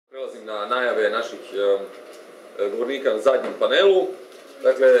na najave naših govornika na zadnjem panelu.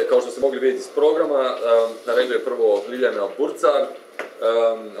 Dakle, kao što ste mogli vidjeti iz programa, na redu je prvo Lilijana Burcar,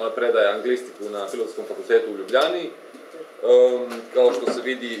 ona predaje anglistiku na Filozofskom fakultetu u Ljubljani. Kao što se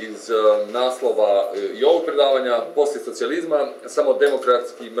vidi iz naslova i ovog predavanja, poslije socijalizma samo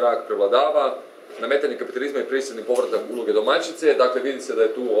demokratski mrak prevladava, nametanje kapitalizma i prisilni povratak uloge domaćice. Dakle, vidi se da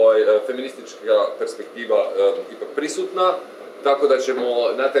je tu feministička perspektiva ipak prisutna, tako da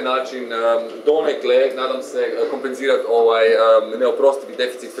ćemo na taj način donekle, nadam se, kompenzirati neoprostivi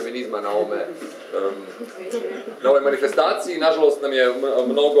deficit feminizma na ovoj manifestaciji. Nažalost nam je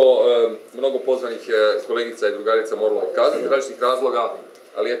mnogo pozvanih kolegica i drugarica moralo otkazati različitih razloga,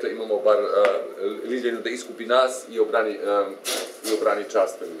 ali eto, imamo bar Liljanu da iskupi nas i obrani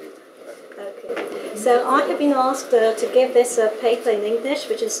čast feminizma. Okay. So I have been asked to give this paper in English,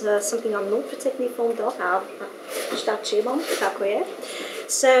 which is something I'm not particularly fond of.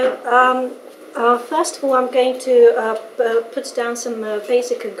 So first of all, I'm going to put down some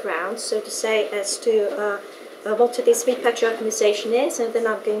basic grounds, so to say, as to what this re-patriarchalization is, and then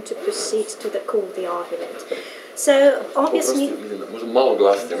I'm going to proceed to the core of the argument. So obviously... Možda malo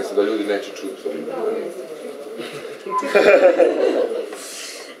glasnije, mislim da ljudi neće čuti.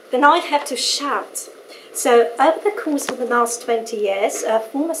 Then I have to shout. So, over the course of the last 20 years,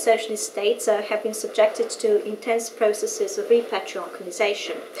 former socialist states have been subjected to intense processes of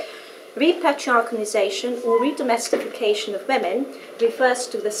re-patriarchalization. Re-patriarchalization, or re-domestication of women, refers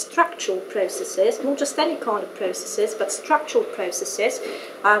to the structural processes, not just any kind of processes, but structural processes,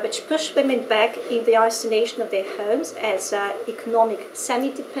 which push women back in the isolation of their homes as economic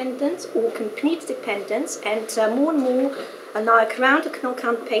semi-dependents or complete dependents, and more like round-the-clock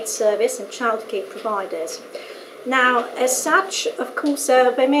unpaid service and childcare providers. Now, as such, of course,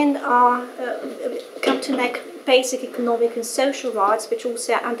 women come to lack basic economic and social rights, which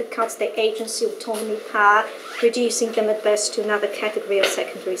also undercuts their agency, autonomy, power, reducing them at best to another category of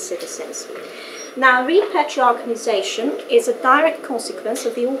secondary citizens. Now, re-patriarchalization is a direct consequence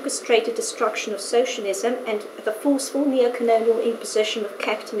of the orchestrated destruction of socialism and the forceful neo-colonial imposition of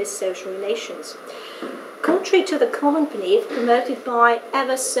capitalist social relations. Contrary to the common belief promoted by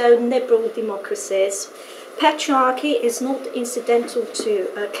ever so liberal democracies, patriarchy is not incidental to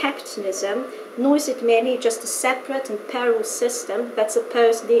capitalism, nor is it merely just a separate and parallel system that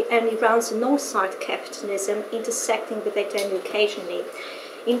supposedly only runs alongside capitalism, intersecting with it only occasionally.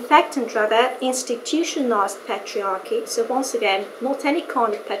 In fact, and rather, institutionalized patriarchy, so once again, not any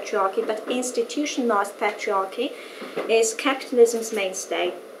kind of patriarchy, but institutionalized patriarchy, is capitalism's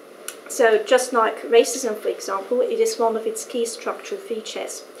mainstay. So just like racism, for example, it is one of its key structural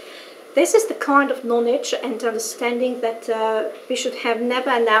features. This is the kind of knowledge and understanding that we should have never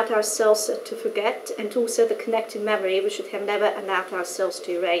allowed ourselves to forget, and also the collective memory we should have never allowed ourselves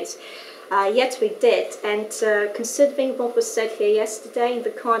to erase. Yet we did, and considering what was said here yesterday and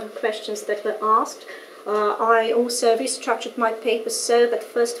the kind of questions that were asked, I also restructured my paper so that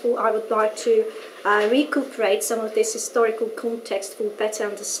first of all I would like to recuperate some of this historical context for better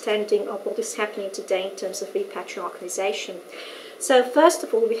understanding of what is happening today in terms of re-patriarchalization. So first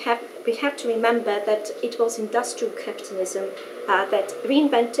of all, we have to remember that it was industrial capitalism that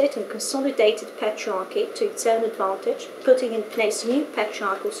reinvented and consolidated patriarchy to its own advantage, putting in place new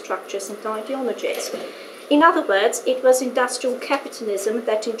patriarchal structures and ideologies. In other words, it was industrial capitalism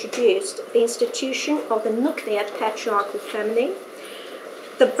that introduced the institution of the nuclear patriarchal family,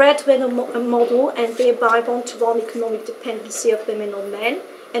 the breadwinner model, and thereby one-to-one economic dependency of women on men,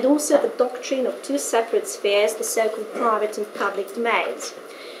 and also the doctrine of two separate spheres, the so-called private and public domains.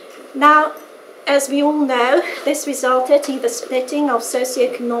 Now, as we all know, this resulted in the splitting of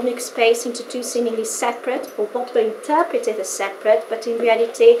socio-economic space into two seemingly separate, or what were interpreted as separate, but in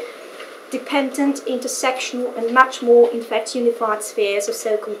reality dependent, intersectional, and much more, in fact, unified spheres of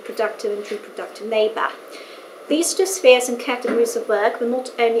so-called productive and reproductive labour. These two spheres and categories of work were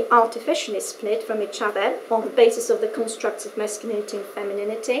not only artificially split from each other on the basis of the constructs of masculinity and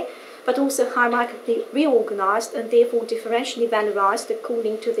femininity, but also hierarchically reorganised and therefore differentially valorised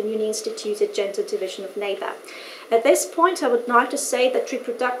according to the newly instituted gender division of labour. At this point, I would like to say that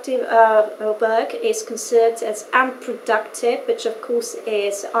reproductive work is considered as unproductive, which of course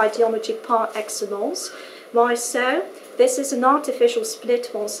is ideology par excellence. Why so? This is an artificial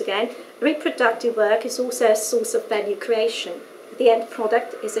split once again. Reproductive work is also a source of value creation. The end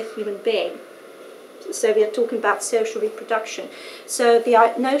product is a human being. So we are talking about social reproduction. So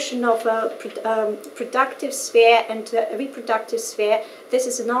the notion of productive sphere and reproductive sphere, this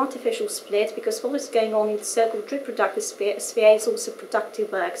is an artificial split, because what is going on in the so-called reproductive sphere is also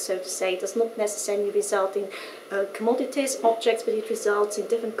productive work, so to say. It does not necessarily result in commodities, objects, but it results in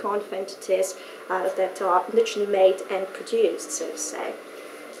different kind of entities that are literally made and produced, so to say.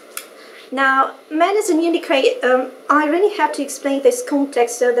 Now, man as a unique I really have to explain this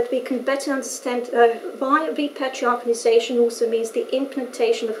context so that we can better understand why re-patriarchalization also means the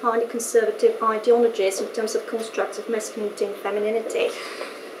implementation of highly conservative ideologies in terms of constructs of masculinity and femininity.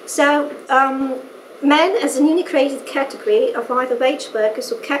 So, men as an integrated category of either wage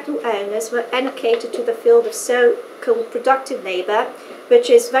workers or capital owners were allocated to the field of so-called productive labour, which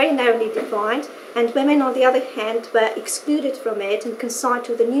is very narrowly defined, and women, on the other hand, were excluded from it and consigned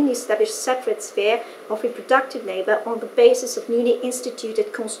to the newly established separate sphere of reproductive labour on the basis of newly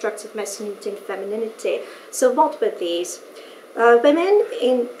instituted constructs of masculinity and femininity. So what were these? Women,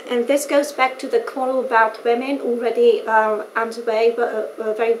 and this goes back to the quarrel about women already underway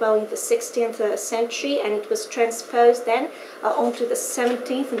very well in the 16th century, and it was transposed then onto the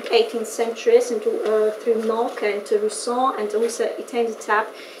 17th and 18th centuries into, through Locke and Rousseau, and also it ended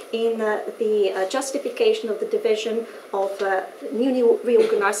up in the justification of the division of newly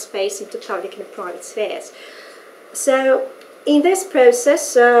reorganized space into public and private spheres. So, in this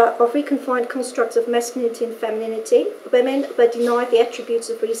process of reconfined constructs of masculinity and femininity, women were denied the attributes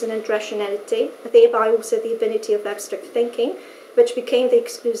of reason and rationality, thereby also the ability of abstract thinking, which became the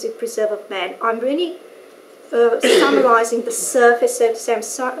exclusive preserve of man. I'm really summarizing the surface, so to say,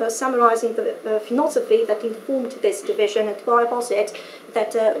 I'm summarizing the philosophy that informed this division, and why was it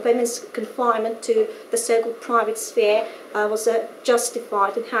that women's confinement to the so-called private sphere was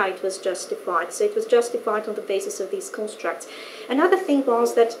justified, and how it was justified. So it was justified on the basis of these constructs. Another thing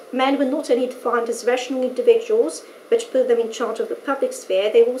was that men were not only defined as rational individuals, which put them in charge of the public sphere,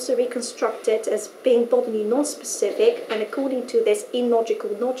 they were also reconstructed as being bodily non-specific, and according to this illogical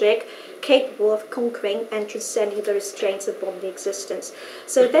logic, capable of conquering and transcending the restraints of bodily existence.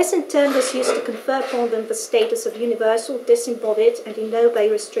 So this in turn was used to confer upon them the status of universal, disembodied, and in no way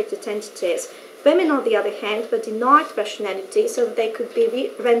restricted entities. Women, on the other hand, were denied rationality so that they could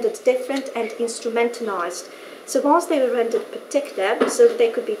be rendered different and instrumentalized. So whilst they were rendered particular, so that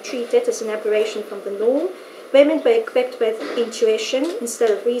they could be treated as an aberration from the norm, women were equipped with intuition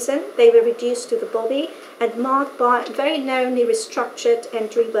instead of reason. They were reduced to the body and marked by very narrowly restructured and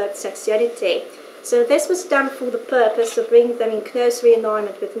reworked sexuality. So this was done for the purpose of bringing them in close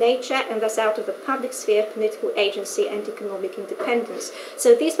realignment with nature, and thus out of the public sphere, political agency and economic independence.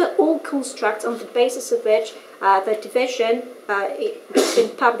 So these were all constructs on the basis of which the division between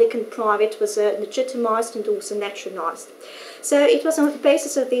public and private was legitimized and also naturalized. So it was on the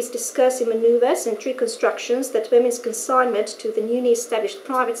basis of these discursive maneuvers and reconstructions that women's consignment to the newly established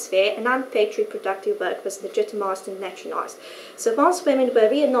private sphere and unpaid reproductive work was legitimized and naturalized. So once women were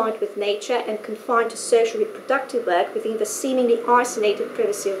realigned with nature and confined to social reproductive work within the seemingly isolated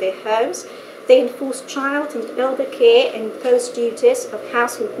privacy of their homes, they enforced child and elder care and imposed duties of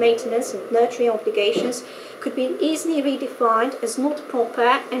household maintenance and nurturing obligations could be easily redefined as not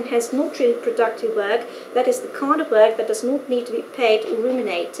proper and has not really productive work, that is the kind of work that does not need to be paid or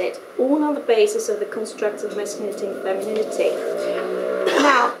remunerated, all on the basis of the constructs of masculinity and femininity.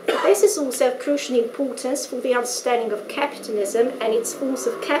 Now, this is also of crucial importance for the understanding of capitalism and its forms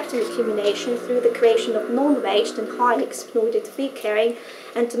of capital accumulation through the creation of non-waged and highly exploited free-caring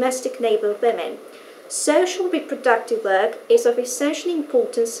and domestic labour of women. Social reproductive work is of essential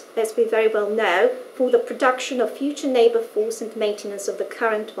importance, as we very well know, for the production of future labour force and maintenance of the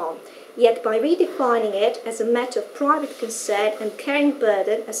current one. Yet by redefining it as a matter of private concern and carrying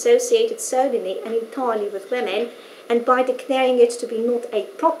burden associated solely and entirely with women, and by declaring it to be not a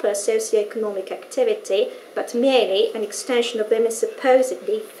proper socio-economic activity, but merely an extension of women's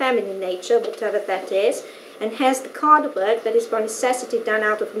supposedly feminine nature, whatever that is, and hence the kind of work that is by necessity done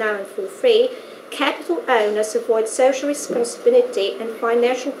out of now and for free, capital owners avoid social responsibility and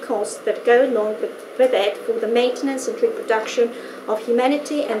financial costs that go along with it for the maintenance and reproduction of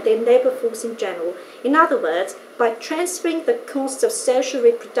humanity and their labour force in general. In other words, by transferring the costs of social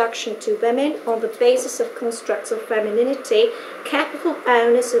reproduction to women on the basis of constructs of femininity, capital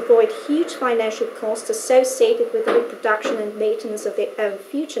owners avoid huge financial costs associated with the reproduction and maintenance of their own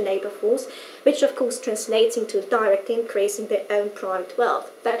future labour force, which of course translates into a direct increase in their own private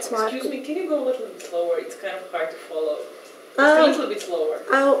wealth. That's why. Excuse me, can you go a little bit slower? It's kind of hard to follow. Just a little bit slower.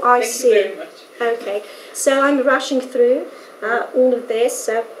 Oh, I see. Thank you very much. Okay, so I'm rushing through all of this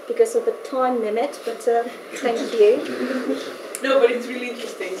because of the time limit, but thank you. No, but it's really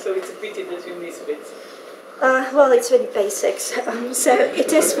interesting, so it's a pity that you miss a bit. Well, it's really basics. So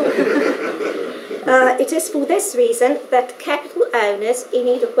it is for this reason that capital owners in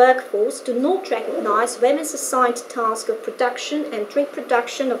either workforce do not recognize women's assigned task of production and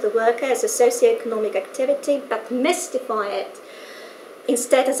reproduction of the worker as a socio-economic activity, but mystify it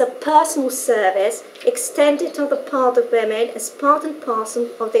instead as a personal service extended on the part of women as part and parcel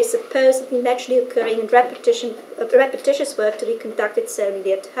of their supposedly naturally occurring and repetitious work to be conducted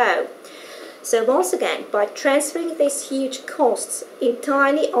solely at home. So once again, by transferring these huge costs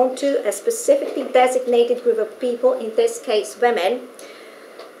entirely onto a specifically designated group of people, in this case women,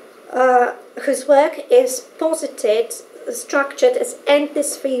 whose work is structured as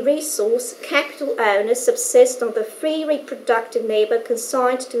endless free resource, capital owners subsist on the free reproductive labour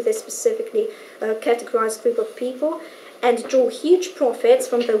consigned to this specifically categorised group of people and draw huge profits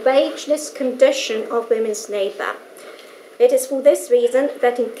from the wageless condition of women's labour. It is for this reason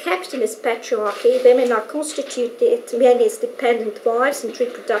that in capitalist patriarchy, women are constituted merely as dependent wives and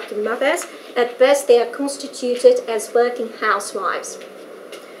reproductive mothers. At best, they are constituted as working housewives.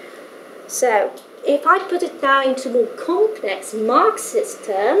 So, if I put it now into more complex Marxist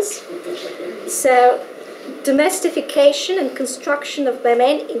terms, so domestication and construction of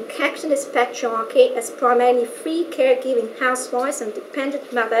women in capitalist patriarchy as primarily free caregiving housewives and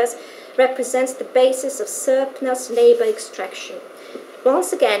dependent mothers represents the basis of surplus labour extraction.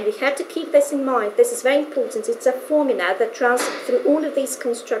 Once again, we have to keep this in mind. This is very important. It's a formula that runs through all of these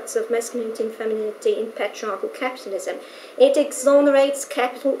constructs of masculinity and femininity in patriarchal capitalism. It exonerates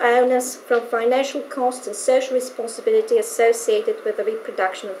capital owners from financial costs and social responsibility associated with the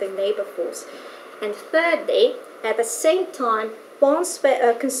reproduction of their labour force. And thirdly, at the same time, once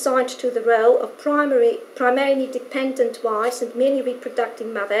consigned to the role of primarily dependent wives and merely reproductive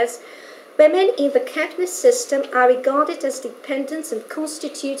mothers, women in the capitalist system are regarded as dependents and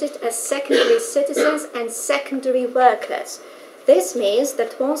constituted as secondary citizens and secondary workers. This means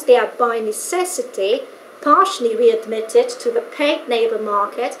that once they are by necessity partially readmitted to the paid labour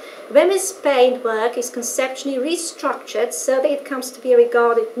market, women's paid work is conceptually restructured so that it comes to be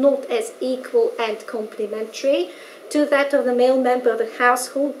regarded not as equal and complementary to that of the male member of the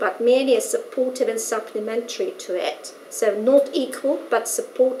household, but merely as supportive and supplementary to it. So not equal, but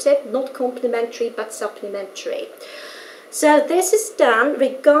supportive, not complementary, but supplementary. So this is done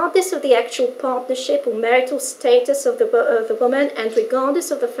regardless of the actual partnership or marital status of the woman, and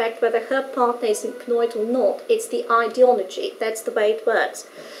regardless of the fact whether her partner is employed or not. It's the ideology. That's the way it works.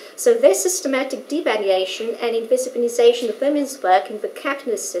 So this systematic devaluation and invisibilization of women's work in the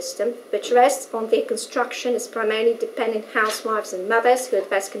capitalist system, which rests on their construction as primarily dependent housewives and mothers, who at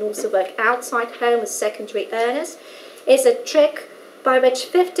best can also work outside home as secondary earners, is a trick by which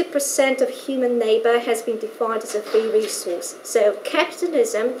 50% of human labour has been defined as a free resource. So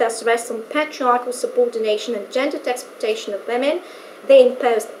capitalism thus rests on patriarchal subordination and gendered exploitation of women. The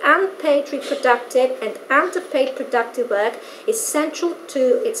imposed unpaid reproductive and underpaid productive work is central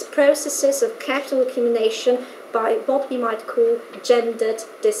to its processes of capital accumulation by what we might call gendered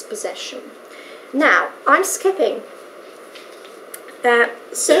dispossession. Now, I'm skipping.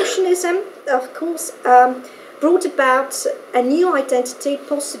 Socialism, of course, brought about a new identity,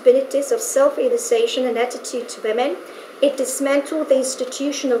 possibilities of self-realization and attitude to women. It dismantled the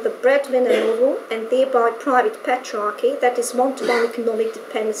institution of the breadwinner model and thereby private patriarchy, that is one-to-one economic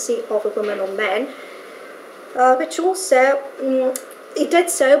dependency of a woman on man, which also, it did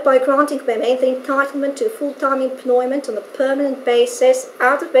so by granting women the entitlement to full-time employment on a permanent basis,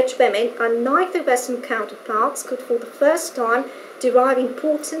 out of which women, unlike their Western counterparts, could for the first time derive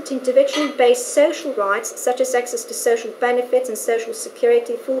important individually based social rights such as access to social benefits and social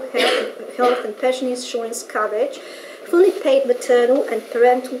security, full health and pension insurance coverage, fully paid maternal and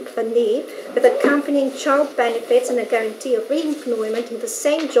parental leave with accompanying child benefits and a guarantee of re-employment in the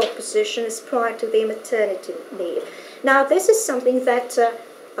same job position as prior to their maternity leave. Now this is something that,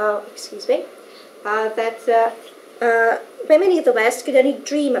 women in the West could only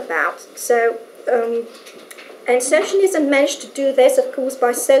dream about. So, and socialism managed to do this, of course,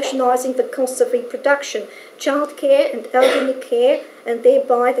 by socialising the costs of reproduction, childcare and elderly care, and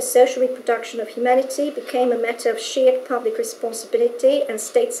thereby the social reproduction of humanity became a matter of shared public responsibility and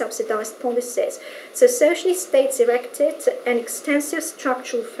state-subsidised policies. So socialist states erected an extensive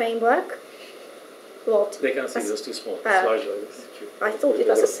structural framework. What? They can't see this too small. It's large like this. I thought it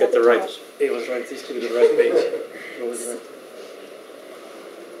was a Get the right. sabotage. It was right. This could be the right page. What was that?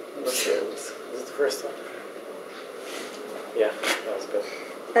 Was it the first one? Yeah, that was good.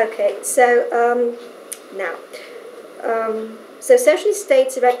 Okay, so now, So socialist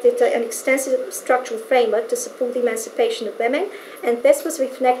states erected an extensive structural framework to support the emancipation of women, and this was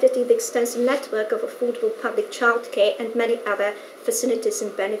reflected in the extensive network of affordable public childcare and many other facilities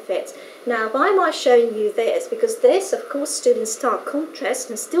and benefits. Now, why am I showing you this? Because this, of course, stood in stark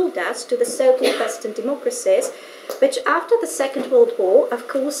contrast, and still does, to the so-called Western democracies, which after the Second World War, of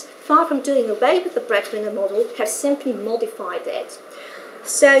course, far from doing away with the breadwinner model, have simply modified it.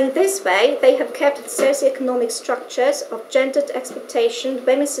 So in this way, they have kept the socio-economic structures of gendered exploitation,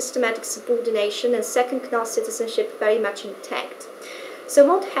 women's systematic subordination, and second-class citizenship very much intact. So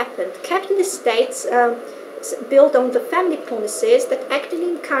what happened? Capitalist states built on the family policies that actively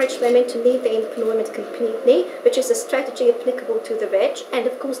encourage women to leave their employment completely, which is a strategy applicable to the rich, and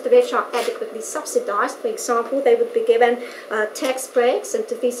of course the rich are adequately subsidized. For example, they would be given tax breaks, and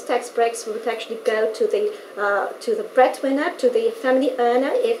these tax breaks would actually go to the breadwinner, to the family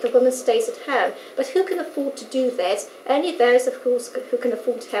earner, if the woman stays at home. But who can afford to do this? Only those, of course, who can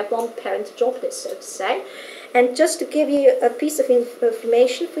afford to have one parent jobless, so to say. And just to give you a piece of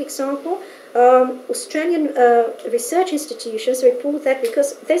information, for example, Australian research institutions report that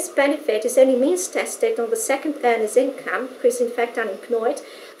because this benefit is only means tested on the second earner's income, who is in fact unemployed,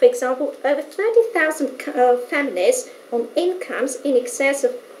 for example, over 30,000 families on incomes in excess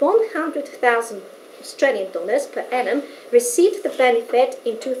of 100,000 Australian dollars per annum received the benefit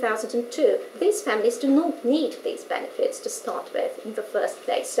in 2002. These families do not need these benefits to start with in the first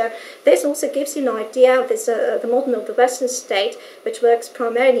place. So this also gives you an idea of this, the model of the Western state, which works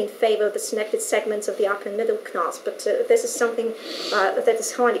primarily in favour of the selected segments of the upper and middle class. But this is something that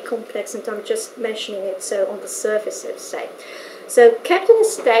is highly complex, and I'm just mentioning it so on the surface, so to say. So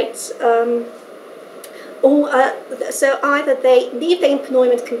capitalist states so either they leave their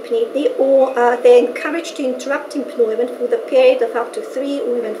employment completely, or they're encouraged to interrupt employment for the period of up to 3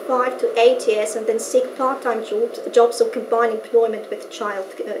 or even 5 to 8 years, and then seek part-time jobs or combine employment with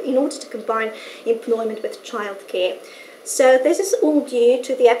in order to combine employment with childcare. So this is all due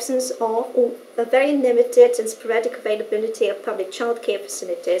to the absence of or a very limited and sporadic availability of public childcare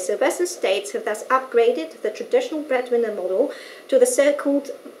facilities. So Western states have thus upgraded the traditional breadwinner model to the so-called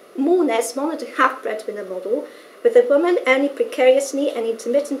more or less 1.5 breadwinner model, with the woman only precariously and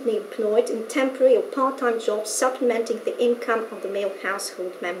intermittently employed in temporary or part-time jobs supplementing the income of the male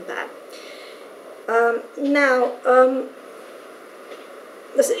household member.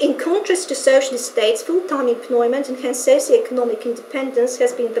 In contrast to socialist states, full-time employment and hence socio-economic independence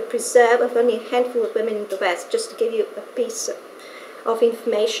has been the preserve of only a handful of women in the West, just to give you a piece of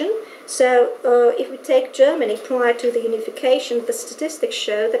information. So if we take Germany prior to the unification, the statistics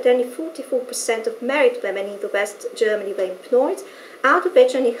show that only 44% of married women in the West Germany were employed, out of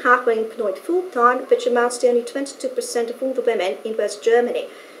which only half were employed full-time, which amounts to only 22% of all the women in West Germany.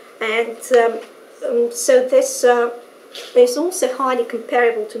 And so this is also highly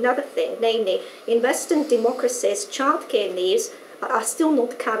comparable to another thing, namely, in Western democracies, childcare leaves are still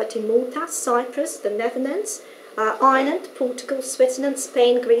not covered in Malta, Cyprus, the Netherlands, Ireland, Portugal, Switzerland,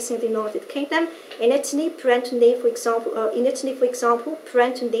 Spain, Greece, and the United Kingdom. In Italy, parental leave, for example,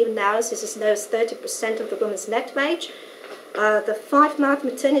 parental leave allowance is as low as 30% of the woman's net wage. The 5-month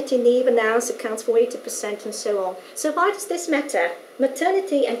maternity leave allowance accounts for 80%, and so on. So why does this matter?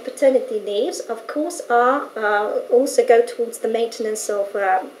 Maternity and paternity leaves, of course, are also go towards the maintenance of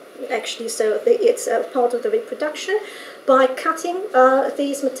it's part of the reproduction. By cutting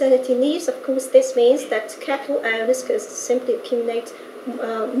these maternity leaves, of course, this means that capital owners can simply accumulate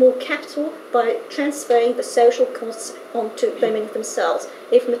more capital by transferring the social costs onto women themselves.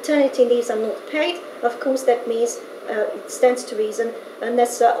 If maternity leaves are not paid, of course, that means it stands to reason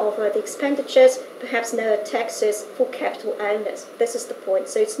lesser of the expenditures, perhaps lower taxes for capital owners. This is the point.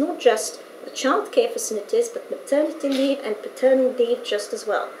 So it's not just the childcare facilities, but maternity leave and paternal leave just as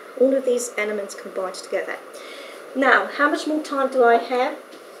well. All of these elements combined together. Now, how much more time do I have?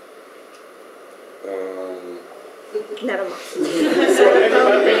 Never mind. So,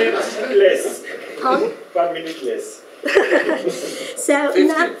 1 minute less. Pardon? 1 minute less. So 15,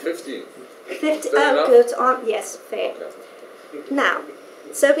 now, 15. 50, oh, good. Yes, fair. Okay. Now,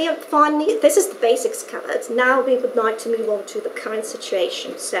 so we have finally, this is the basics covered. Now we would like to move on to the current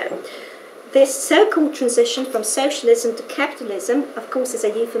situation. So, this so-called transition from socialism to capitalism, of course, is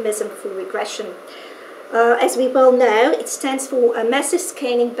a euphemism for regression. As we well know, it stands for a massive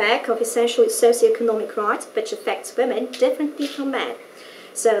scaling back of essential socio-economic rights, which affects women differently from men.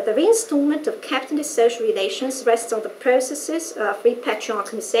 So the re-instalment of capitalist social relations rests on the processes of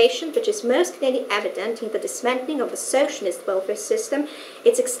re-patriarchalization, which is most clearly evident in the dismantling of the socialist welfare system,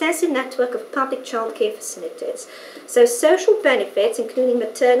 its extensive network of public childcare facilities. So social benefits, including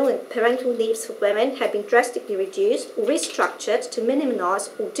maternal and parental leaves for women, have been drastically reduced or restructured to minimize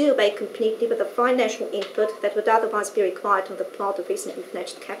or do away completely with the financial input that would otherwise be required on the part of recently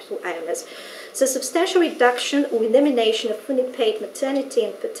fledged capital owners. So substantial reduction or elimination of fully paid maternity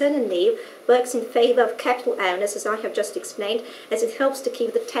and paternal leave works in favour of capital owners, as I have just explained, as it helps to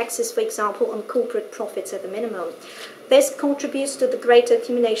keep the taxes, for example, on corporate profits at the minimum. This contributes to the greater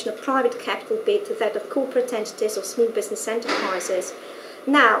accumulation of private capital, be it that of corporate entities or small business enterprises.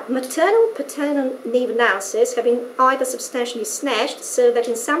 Now, maternal-paternal leave allowances have been either substantially slashed, so that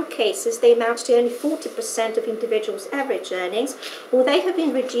in some cases they amount to only 40% of individuals' average earnings, or they have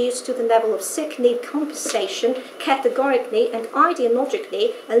been reduced to the level of sick leave compensation, categorically and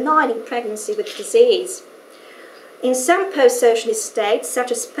ideologically aligning pregnancy with disease. In some post-socialist states,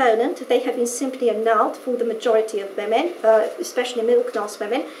 such as Poland, they have been simply annulled for the majority of women, especially middle-class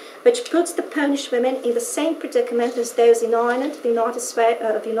women, which puts the Polish women in the same predicament as those in Ireland, the United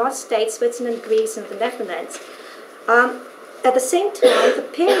States, Switzerland, Greece, and the Netherlands. At the same time, the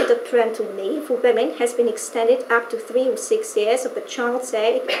period of parental leave for women has been extended up to 3 or 6 years of the child's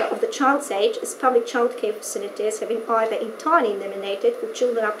age, as public childcare facilities have been either entirely eliminated for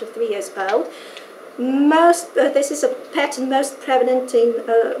children up to 3 years old. This is a pattern most prevalent in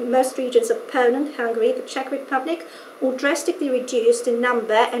most regions of Poland, Hungary, the Czech Republic, or drastically reduced in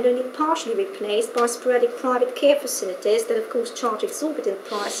number and only partially replaced by sporadic private care facilities that of course charge exorbitant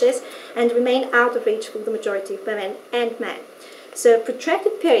prices and remain out of reach for the majority of women and men. So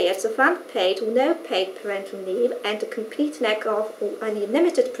protracted periods of unpaid or no paid parental leave and a complete lack of or only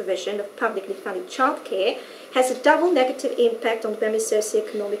limited provision of publicly funded childcare has a double negative impact on women's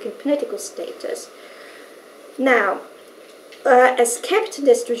socio-economic and political status. Now, as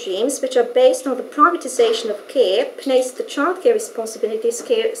capitalist regimes, which are based on the privatization of care, place the childcare responsibilities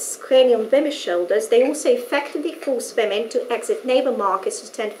squarely on women's shoulders, they also effectively force women to exit labour markets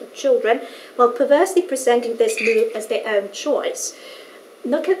to tend for children, while perversely presenting this move as their own choice.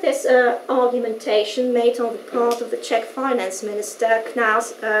 Look at this argumentation made on the part of the Czech finance minister,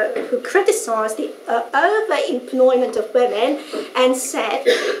 Knaus, who criticised the over-employment of women and said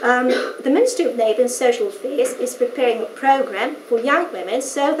the Ministry of Labour and Social Affairs is preparing a programme for young women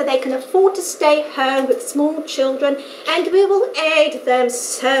so that they can afford to stay home with small children, and we will aid them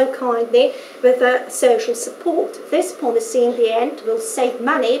so kindly with social support. This policy in the end will save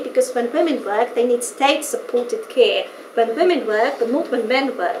money because when women work they need state-supported care. When women work, but not when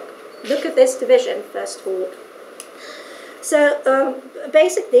men work. Look at this division, first of all. So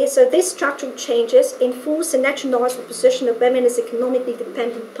basically, these structural changes enforce and naturalize the position of women as economically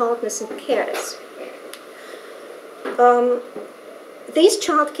dependent partners and carers. These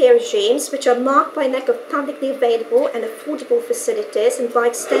childcare regimes, which are marked by lack of publicly available and affordable facilities and by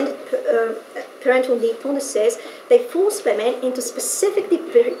extended parental leave policies, they force women into specifically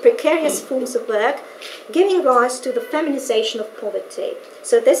precarious forms of work, giving rise to the feminization of poverty.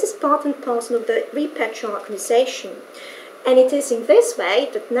 So this is part and parcel of the re-patriarchalization. And it is in this way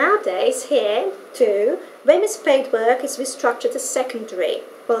that nowadays here, too, women's paid work is restructured as secondary,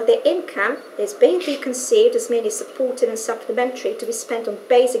 while their income is being reconceived as merely supportive and supplementary to be spent on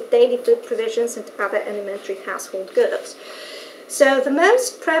basic daily food provisions and other elementary household goods. So the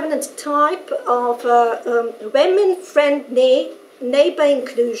most prevalent type of women-friendly labour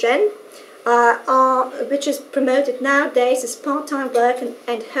inclusion which is promoted nowadays is part-time work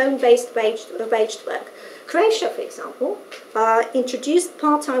and home-based waged work. Croatia, for example, introduced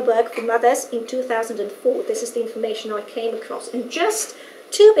part-time work for mothers in 2004. This is the information I came across. And just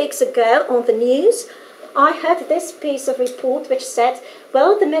 2 weeks ago on the news, I heard this piece of report which said,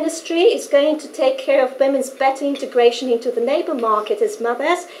 well, the ministry is going to take care of women's better integration into the labour market as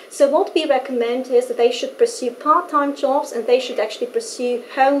mothers, so what we recommend is that they should pursue part-time jobs and they should actually pursue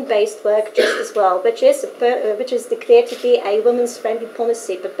home-based work just as well, which is declared to be a women's friendly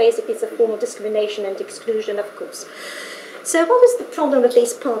policy, but basically it's a form of discrimination and exclusion, of course. So what was the problem with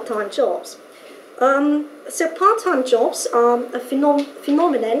these part-time jobs? So part-time jobs are a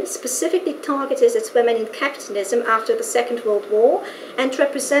phenomenon specifically targeted at women in capitalism after the Second World War and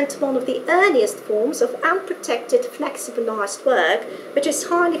represent one of the earliest forms of unprotected, flexibilized work, which is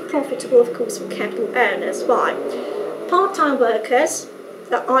highly profitable, of course, for capital owners. Why? Part-time workers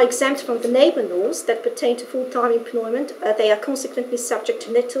are exempt from the labour laws that pertain to full-time employment. They are consequently subject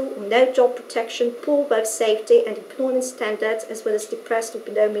to little or no job protection, poor work safety and employment standards, as well as depressed or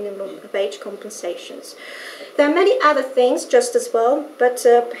below minimum wage compensations. There are many other things just as well, but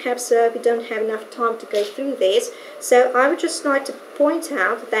perhaps we don't have enough time to go through these. So I would just like to point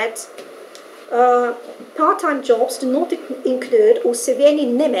out that part-time jobs do not include or severely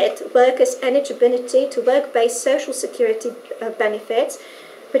limit workers' eligibility to work-based social security benefits,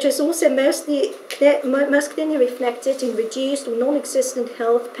 which is also most clearly reflected in reduced or non-existent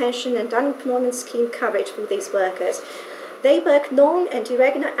health, pension and unemployment scheme coverage for these workers. They work long and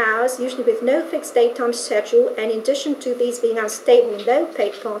irregular hours, usually with no fixed daytime schedule, and in addition to these being unstable and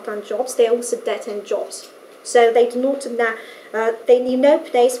low-paid part-time jobs, they are also dead-end jobs. So they do not they leave no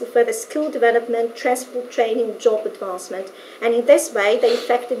place for further skill development, transport training, or job advancement. And in this way, they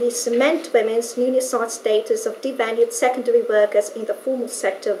effectively cement women's newly assigned status of devalued secondary workers in the formal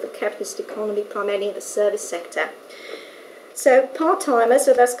sector of the capitalist economy, primarily in the service sector. So part-timers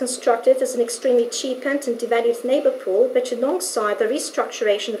are thus constructed as an extremely cheapened and devalued labour pool, which alongside the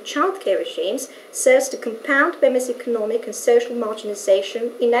restructuration of childcare regimes serves to compound women's economic and social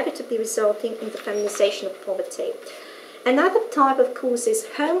marginalisation, inevitably resulting in the feminisation of poverty. Another type, of course, is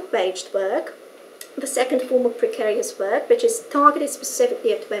home-waged work, the second form of precarious work, which is targeted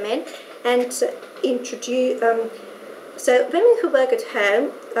specifically at women and so women who work at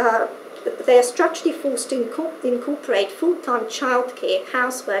home, they are structurally forced to incorporate full-time childcare,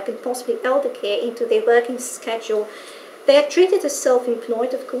 housework and possibly elder care into their working schedule. They are treated as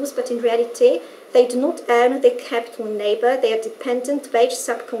self-employed, of course, but in reality they do not own their capital and labour. They are dependent wage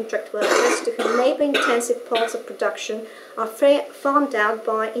subcontract workers to whom labour-intensive parts of production are farmed out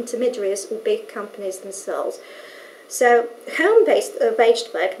by intermediaries or big companies themselves. So home-based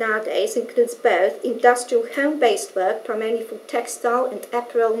waged work nowadays includes both industrial home-based work, primarily for textile and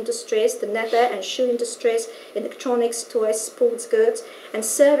apparel industries, the leather and shoe industries, electronics, toys, sports goods, and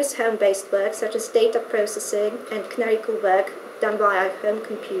service home-based work such as data processing and clerical work done via a home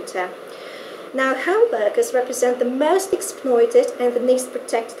computer. Now, home workers represent the most exploited and the least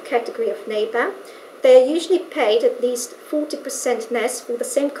protected category of labour. They are usually paid at least 40% less for the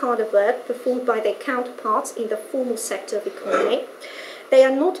same kind of work performed by their counterparts in the formal sector of the economy. They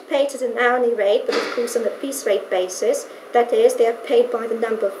are not paid at an hourly rate, but of course on a piece rate basis. That is, they are paid by the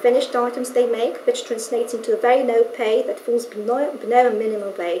number of finished items they make, which translates into a very low pay that falls below a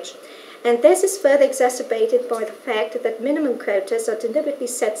minimum wage. And this is further exacerbated by the fact that minimum quotas are deliberately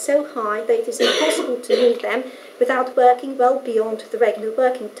set so high that it is impossible to meet them without working well beyond the regular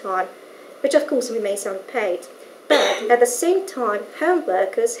working time, which of course remains unpaid. But at the same time, home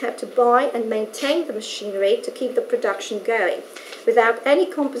workers have to buy and maintain the machinery to keep the production going, without any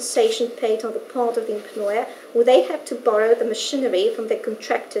compensation paid on the part of the employer, or they have to borrow the machinery from their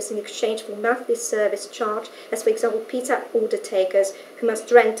contractors in exchange for monthly service charge, as for example pizza order takers who must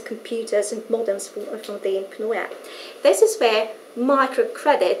rent computers and modems from the employer. This is where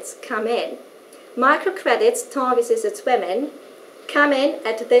microcredits come in. Microcredits targeted at women come in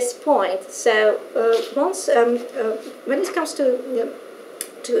at this point. So when it comes to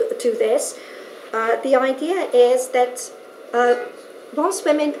this, the idea is that once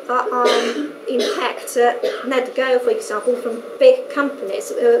women are in fact let go, for example, from big companies,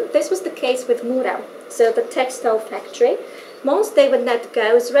 this was the case with Mura, so the textile factory. Once they were let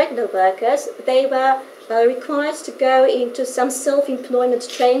go as regular workers, they were required to go into some self-employment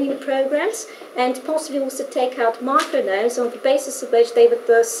training programs and possibly also take out microloans on the basis of which they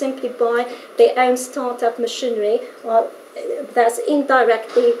would simply buy their own startup machinery, thus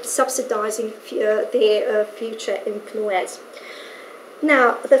indirectly subsidizing their future employers.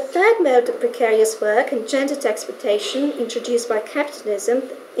 Now, the third mode of precarious work and gendered exploitation introduced by capitalism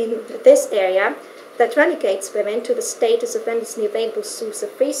in this area that relegates women to the status of endlessly available source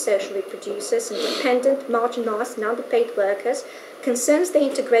of free social reproducers and dependent, marginalized and underpaid workers concerns the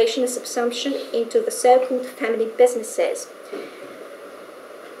integration and subsumption into the so-called family businesses.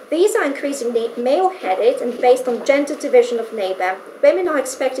 These are increasingly male-headed and based on gender division of labour. Women are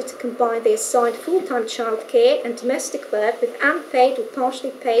expected to combine their assigned full-time childcare and domestic work with unpaid or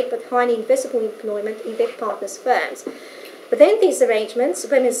partially paid but highly invisible employment in their partners' firms. Within these arrangements,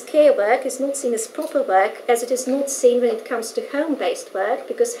 women's care work is not seen as proper work, as it is not seen when it comes to home-based work,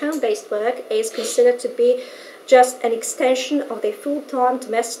 because home-based work is considered to be just an extension of their full-time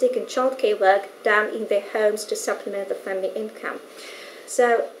domestic and childcare work done in their homes to supplement the family income.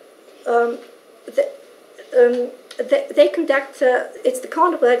 So they conduct, it's the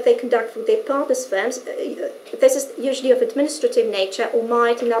kind of work they conduct for their partners' firms. This is usually of administrative nature or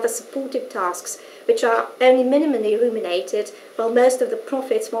might in other supportive tasks, which are only minimally remunerated, while most of the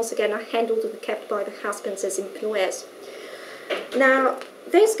profits, once again, are handled and kept by the husbands as employers. Now,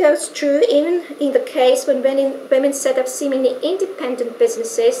 this goes true even in the case when women set up seemingly independent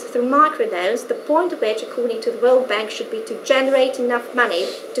businesses through microloans, the point of which, according to the World Bank, should be to generate enough money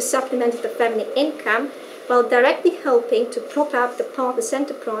to supplement the family income, while directly helping to prop up the partner's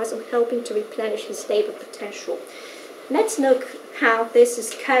enterprise or helping to replenish his labour potential. Let's look how this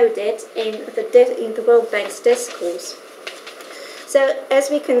is coded in the World Bank's discourse. So, as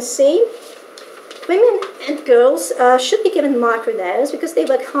we can see, women and girls should be given microloans because they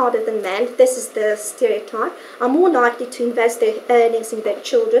work harder than men. This is the stereotype. Are more likely to invest their earnings in their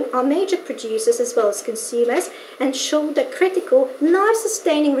children, are major producers as well as consumers, and shoulder critical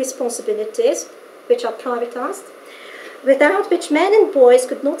life-sustaining responsibilities, which are privatized, without which men and boys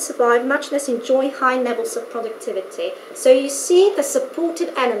could not survive, much less enjoy high levels of productivity. So you see the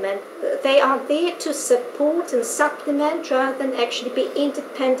supportive element. They are there to support and supplement rather than actually be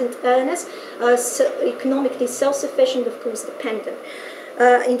independent earners, economically self-sufficient, of course,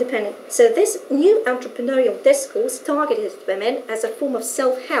 independent. So this new entrepreneurial discourse targeted women as a form of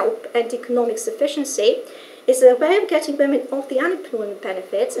self-help and economic sufficiency is a way of getting women off the unemployment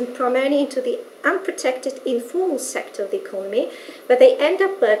benefits and primarily into the unprotected informal sector of the economy, where they end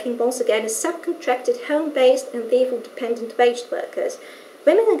up working once again as subcontracted, home-based and therefore dependent wage workers.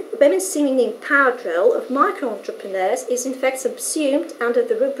 Women's seemingly empowered role of micro-entrepreneurs is in fact subsumed under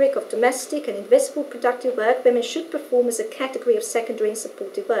the rubric of domestic and invisible productive work women should perform as a category of secondary and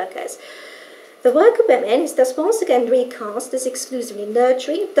supportive workers. The work of women is thus once again recast as exclusively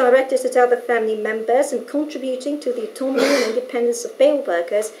nurturing, directed at other family members and contributing to the autonomy and independence of male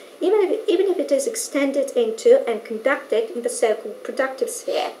workers, even if it is extended into and conducted in the so-called productive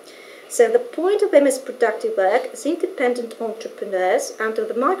sphere. So the point of women's productive work as independent entrepreneurs under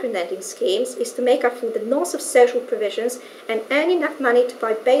the micro-lending schemes is to make up for the loss of social provisions and earn enough money to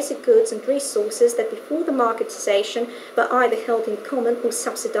buy basic goods and resources that before the marketisation were either held in common or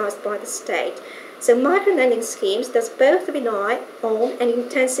subsidised by the state. So micro-lending schemes thus both rely on and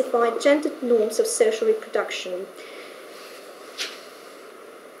intensify gendered norms of social reproduction.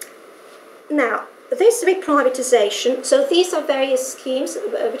 Now, this reprivatization, so these are various schemes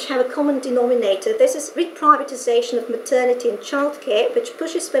which have a common denominator. This is reprivatization of maternity and childcare, which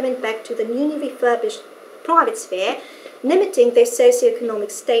pushes women back to the newly refurbished private sphere, limiting their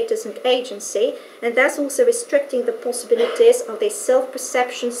socio-economic status and agency, and thus also restricting the possibilities of their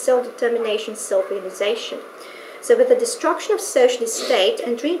self-perception, self-determination, self-realization. So with the destruction of socialist state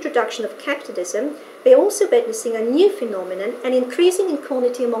and reintroduction of capitalism, we are also witnessing a new phenomenon, an increasing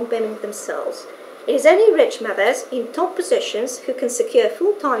inequality among women themselves. It is only rich mothers in top positions who can secure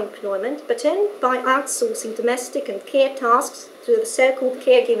full-time employment, but only by outsourcing domestic and care tasks to the so-called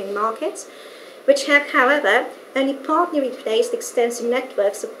caregiving markets, which have, however, only partly replaced extensive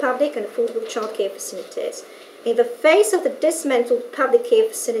networks of public and affordable childcare facilities. In the face of the dismantled public care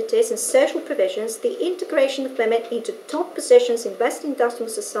facilities and social provisions, the integration of women into top positions in Western industrial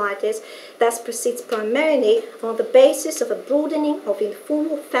societies thus proceeds primarily on the basis of a broadening of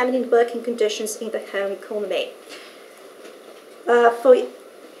informal feminine working conditions in the home economy. For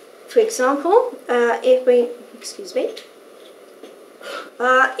example, if we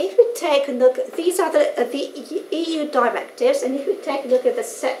take a look, these are the EU directives, and if we take a look at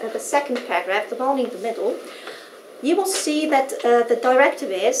the second paragraph, the one in the middle, you will see that the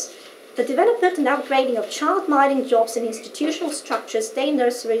directive is the development and upgrading of child-minding jobs in institutional structures, day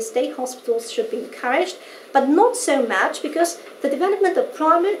nurseries, day hospitals should be encouraged, but not so much because the development of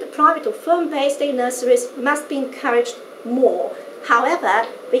private or firm-based day nurseries must be encouraged more. However,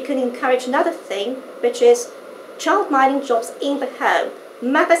 we can encourage another thing, which is child-minding jobs in the home,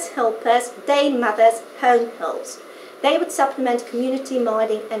 mothers' helpers, day mothers, home helps. They would supplement community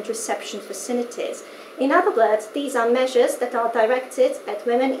minding and reception facilities. In other words, these are measures that are directed at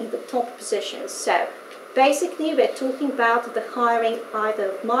women in the top positions. So, basically, we're talking about the hiring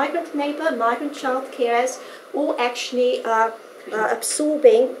either of migrant labour, migrant child carers, or actually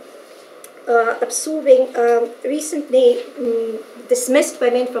absorbing recently dismissed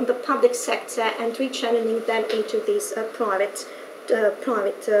women from the public sector and rechanneling them into these private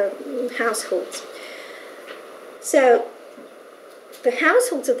households. So, the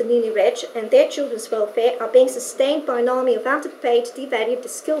households of the newly rich and their children's welfare are being sustained by an army of underpaid, devalued,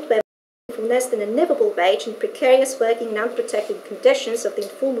 skilled women for less than a livable wage in precarious working and unprotected conditions of the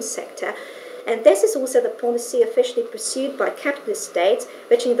informal sector. And this is also the policy officially pursued by capitalist states,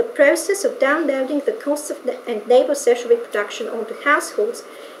 which in the process of downloading the costs of and labour social reproduction onto households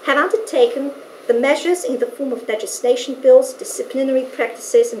have undertaken the measures in the form of legislation bills, disciplinary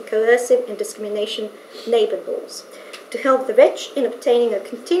practices, and coercive and discrimination labor laws, to help the rich in obtaining a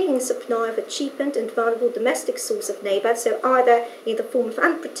continuing supply of a cheapened and valuable domestic source of labour, so either in the form of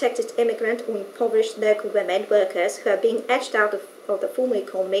unprotected immigrant or impoverished local women workers who are being edged out of the formal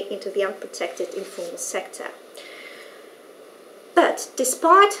economy into the unprotected informal sector. But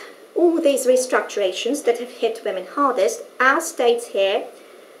despite all these restructurations that have hit women hardest, our states here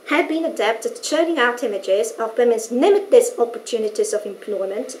have been adept at churning out images of women's limitless opportunities of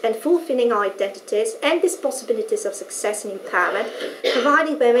employment and fulfilling identities and these possibilities of success and empowerment,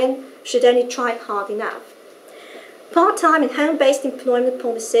 providing women should only try hard enough. Part-time and home-based employment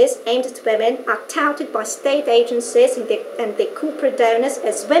policies aimed at women are touted by state agencies and their corporate donors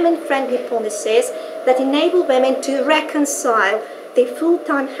as women-friendly policies that enable women to reconcile their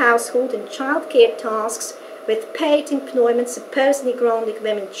full-time household and childcare tasks with paid employment supposedly granting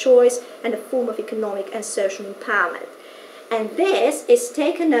women choice and a form of economic and social empowerment. And this is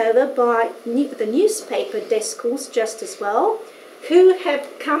taken over by the newspaper discourse just as well, who have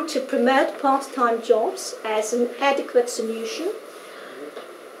come to promote part-time jobs as an adequate solution.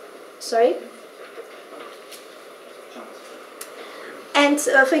 Sorry? And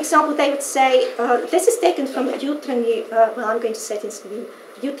for example, they would say, this is taken from Jutarnji, well, I'm going to say it in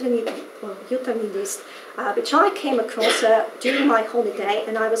Jutarnji list, which I came across during my holiday,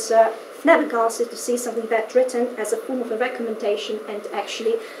 and I was flabbergasted to see something that written as a form of a recommendation and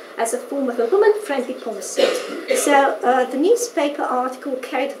actually as a form of a woman-friendly policy. So the newspaper article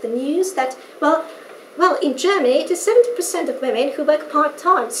carried the news that, well, in Germany, it is 70% of women who work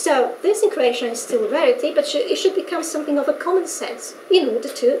part-time. So this in Croatia is still a rarity, but it should become something of a common sense in order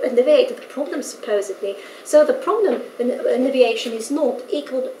to alleviate the problem, supposedly. So the problem in alleviation is not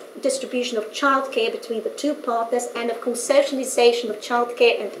equal distribution of childcare between the two partners and, of course, socialization of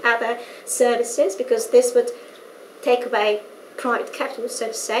childcare and other services, because this would take away private capital, so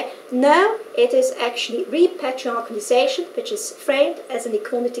to say. No, it is actually re-patriarchalization, which is framed as an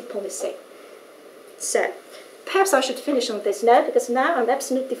equality policy. So, perhaps I should finish on this note, because now I'm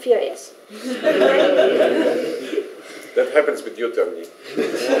absolutely furious. That happens with you, Tony.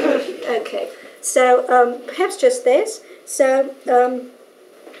 Okay, so perhaps just this. So,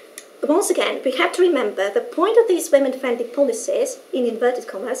 once again, we have to remember the point of these women-friendly policies, in inverted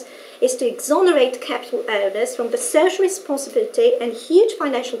commas, is to exonerate capital owners from the social responsibility and huge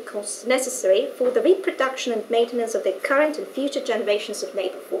financial costs necessary for the reproduction and maintenance of their current and future generations of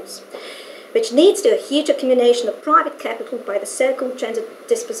labour force, which leads to a huge accumulation of private capital by the so-called gender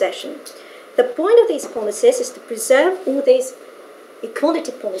dispossession. The point of these policies is to preserve all these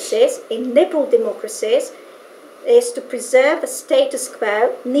equality policies in liberal democracies, is to preserve the status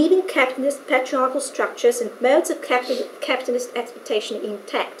quo, leaving capitalist patriarchal structures and modes of capitalist exploitation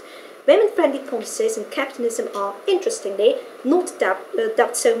intact. Women-friendly policies in capitalism are, interestingly, not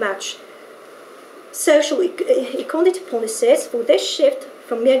dubbed so much social equality policies, for this shift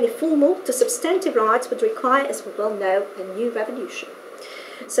from merely formal to substantive rights would require, as we well know, a new revolution.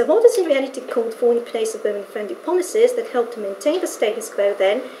 So what is in reality called for in place of women-friendly policies that help to maintain the status quo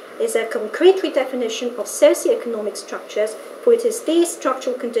then is a concrete redefinition of socio-economic structures, for it is these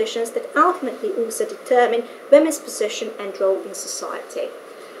structural conditions that ultimately also determine women's position and role in society.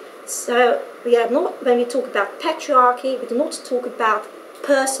 So we are not, when we talk about patriarchy, we do not talk about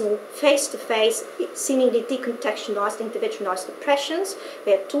personal, face-to-face, seemingly decontextualized, individualized oppressions.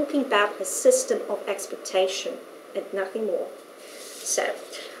 We are talking about a system of exploitation and nothing more. So,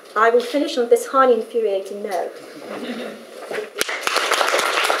 I will finish on this highly infuriating note.